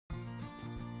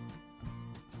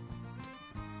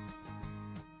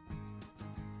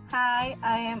Hi,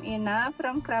 I am Ina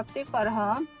from Crafty for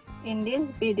Home. In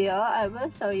this video, I will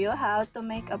show you how to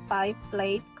make a pie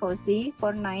plate cozy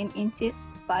for 9 inches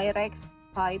Pyrex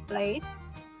pie plate.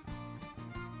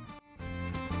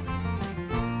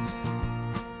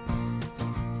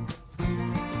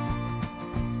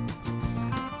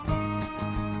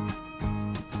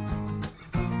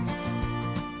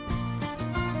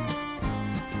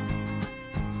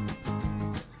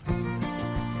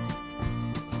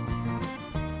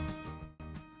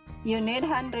 You need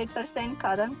 100%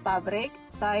 cotton fabric,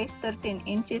 size 13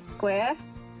 inches square,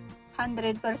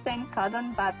 100%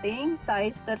 cotton batting,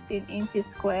 size 13 inches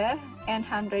square, and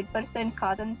 100%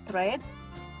 cotton thread.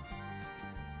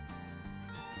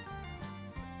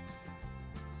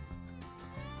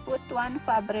 Put one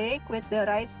fabric with the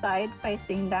right side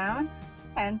facing down,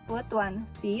 and put one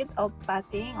sheet of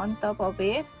batting on top of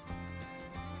it.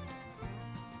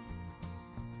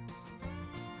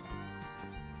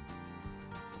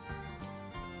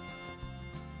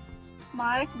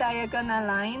 Mark diagonal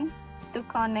line to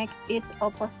connect each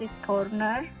opposite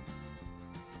corner.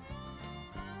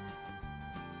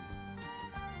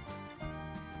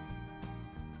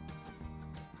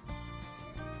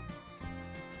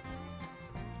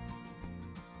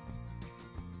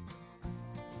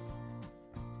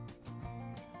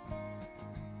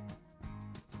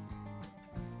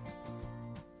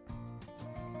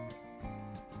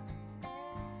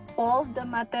 Fold the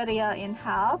material in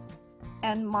half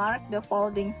and mark the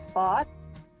folding spot.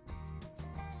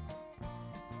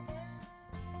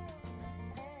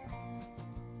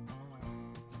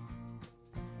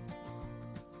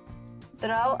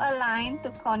 Draw a line to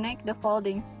connect the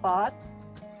folding spot.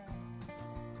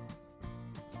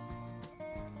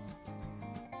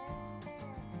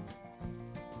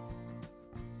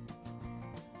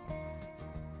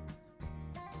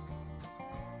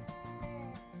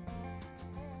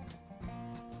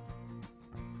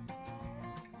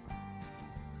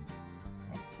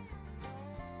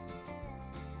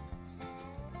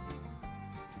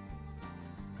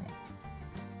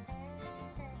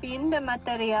 Pin the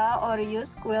material or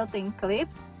use quilting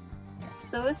clips.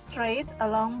 Sew straight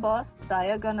along both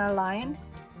diagonal lines.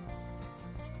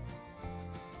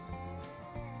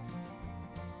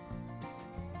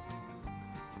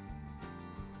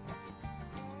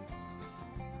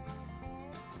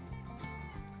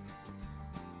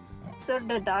 Measure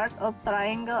the dart of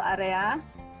triangle area.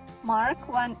 Mark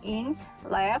 1 inch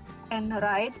left and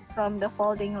right from the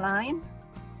folding line.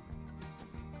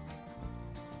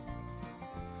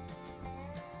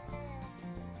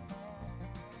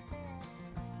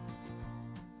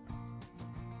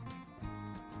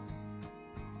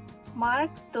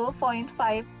 Mark 2.5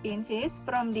 inches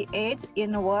from the edge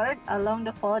inward along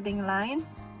the folding line.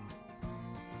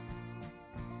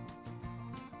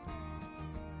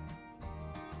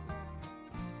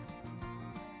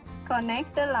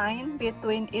 Connect the line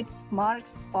between each marked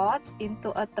spot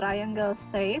into a triangle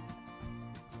shape.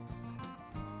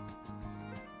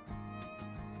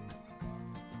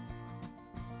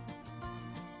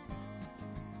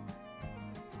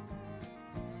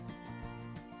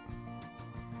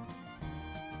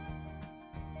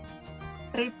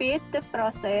 Repeat the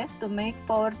process to make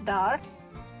 4 darts.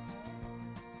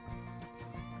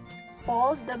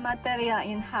 Fold the material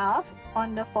in half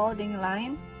on the folding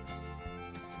line.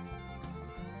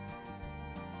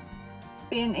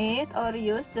 Pin it or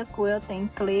use the quilting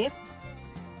clip.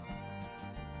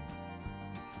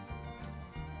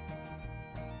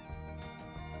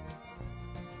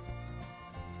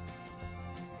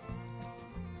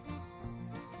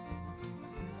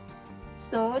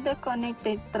 Sew the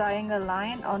connected triangle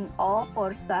line on all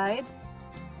 4 sides.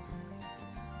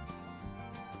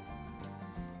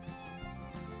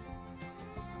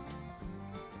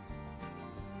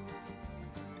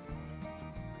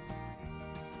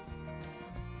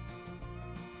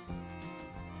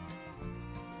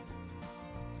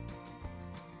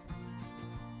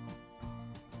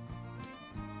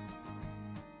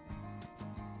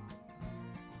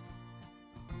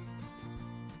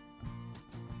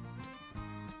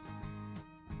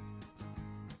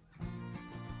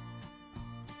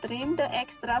 Trim the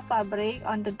extra fabric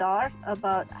on the dart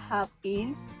about ½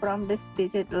 inch from the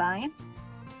stitched line.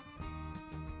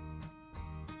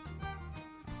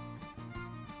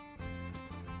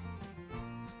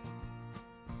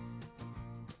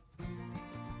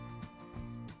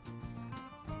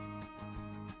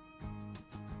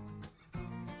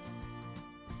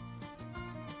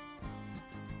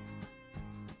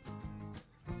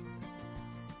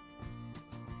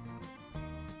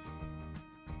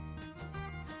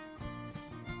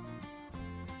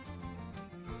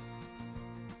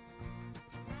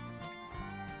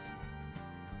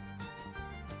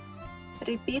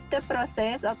 Repeat the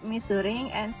process of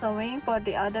measuring and sewing for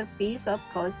the other piece of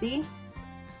cozy.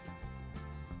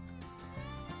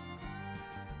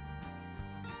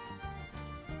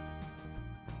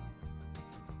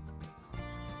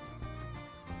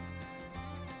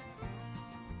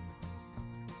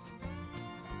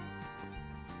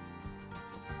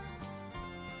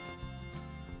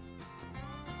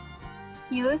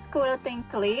 Use quilting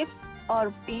clips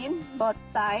or pin both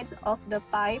sides of the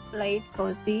pie plate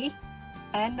cozy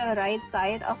and the right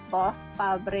side of both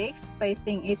fabrics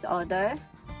facing each other.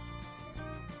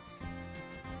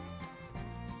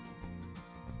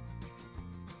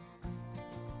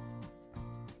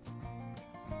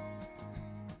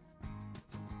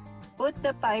 Put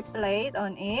the pie plate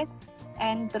on it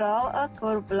and draw a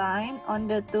curved line on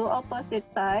the two opposite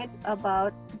sides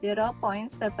about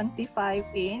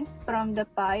 0.75 inches from the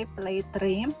pie plate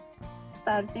rim,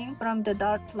 starting from the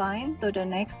dot line to the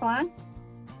next one.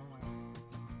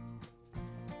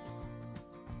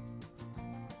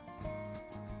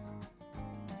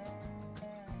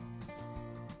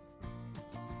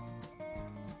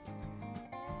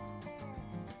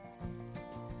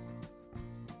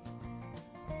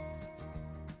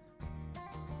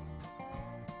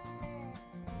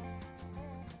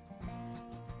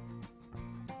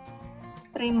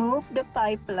 Remove the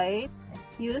pie plate.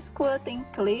 Use quilting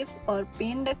clips or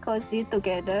pin the cozy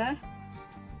together.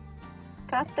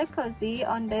 Cut the cozy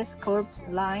on this curved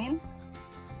line.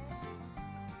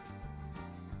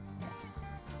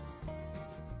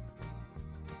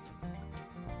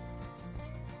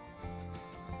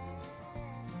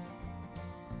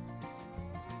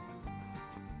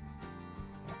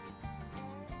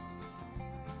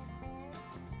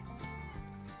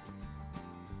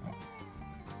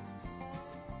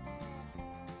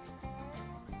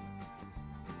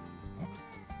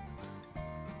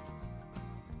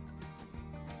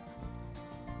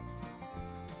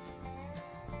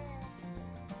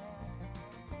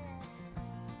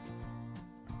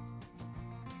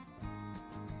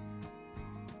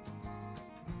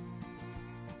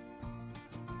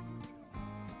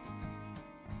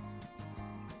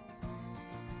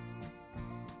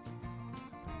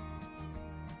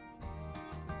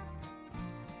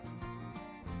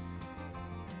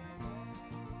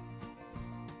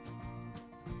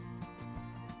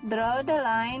 Draw the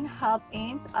line ½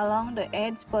 inch along the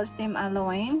edge for seam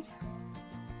allowance.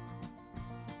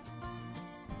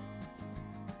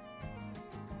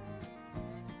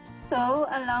 Sew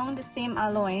along the seam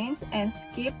allowance and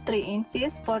skip 3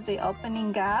 inches for the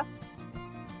opening gap.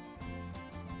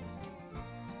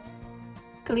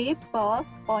 Clip both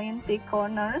pointy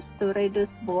corners to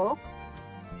reduce bulk.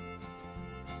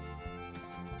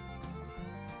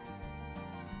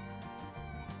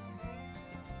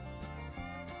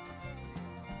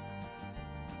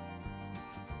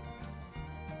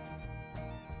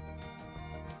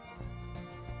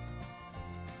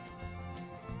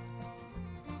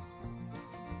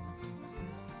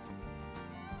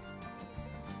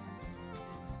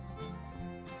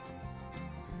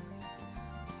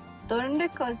 Turn the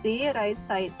cozy right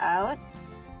side out.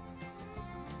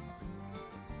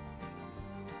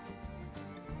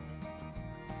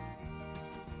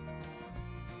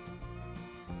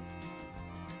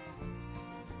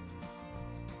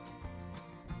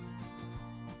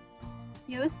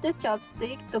 Use the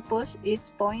chopstick to push each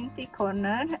pointy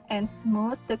corner and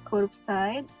smooth the curved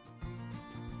side.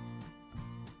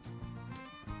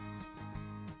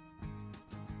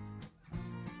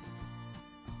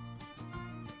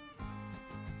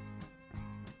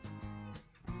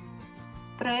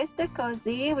 Press the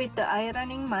cozy with the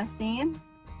ironing machine.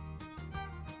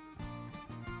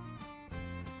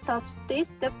 Top stitch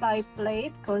the pie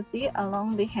plate cozy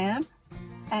along the hem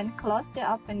and close the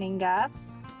opening gap.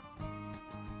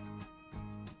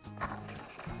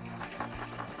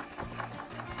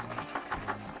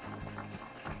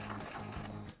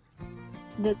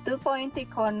 The two pointy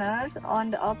corners on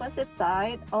the opposite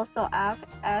side also act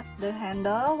as the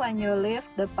handle when you lift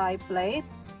the pie plate.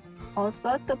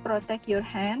 Also to protect your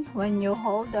hand when you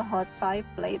hold the hot pie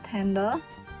plate handle.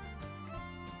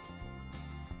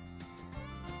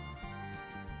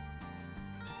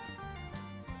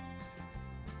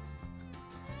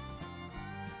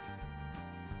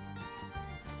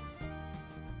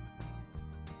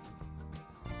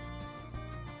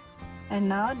 And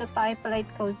now the pie plate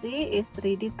cozy is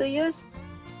ready to use.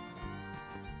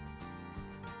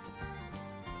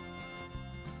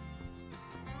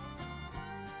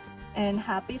 And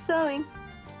happy sewing!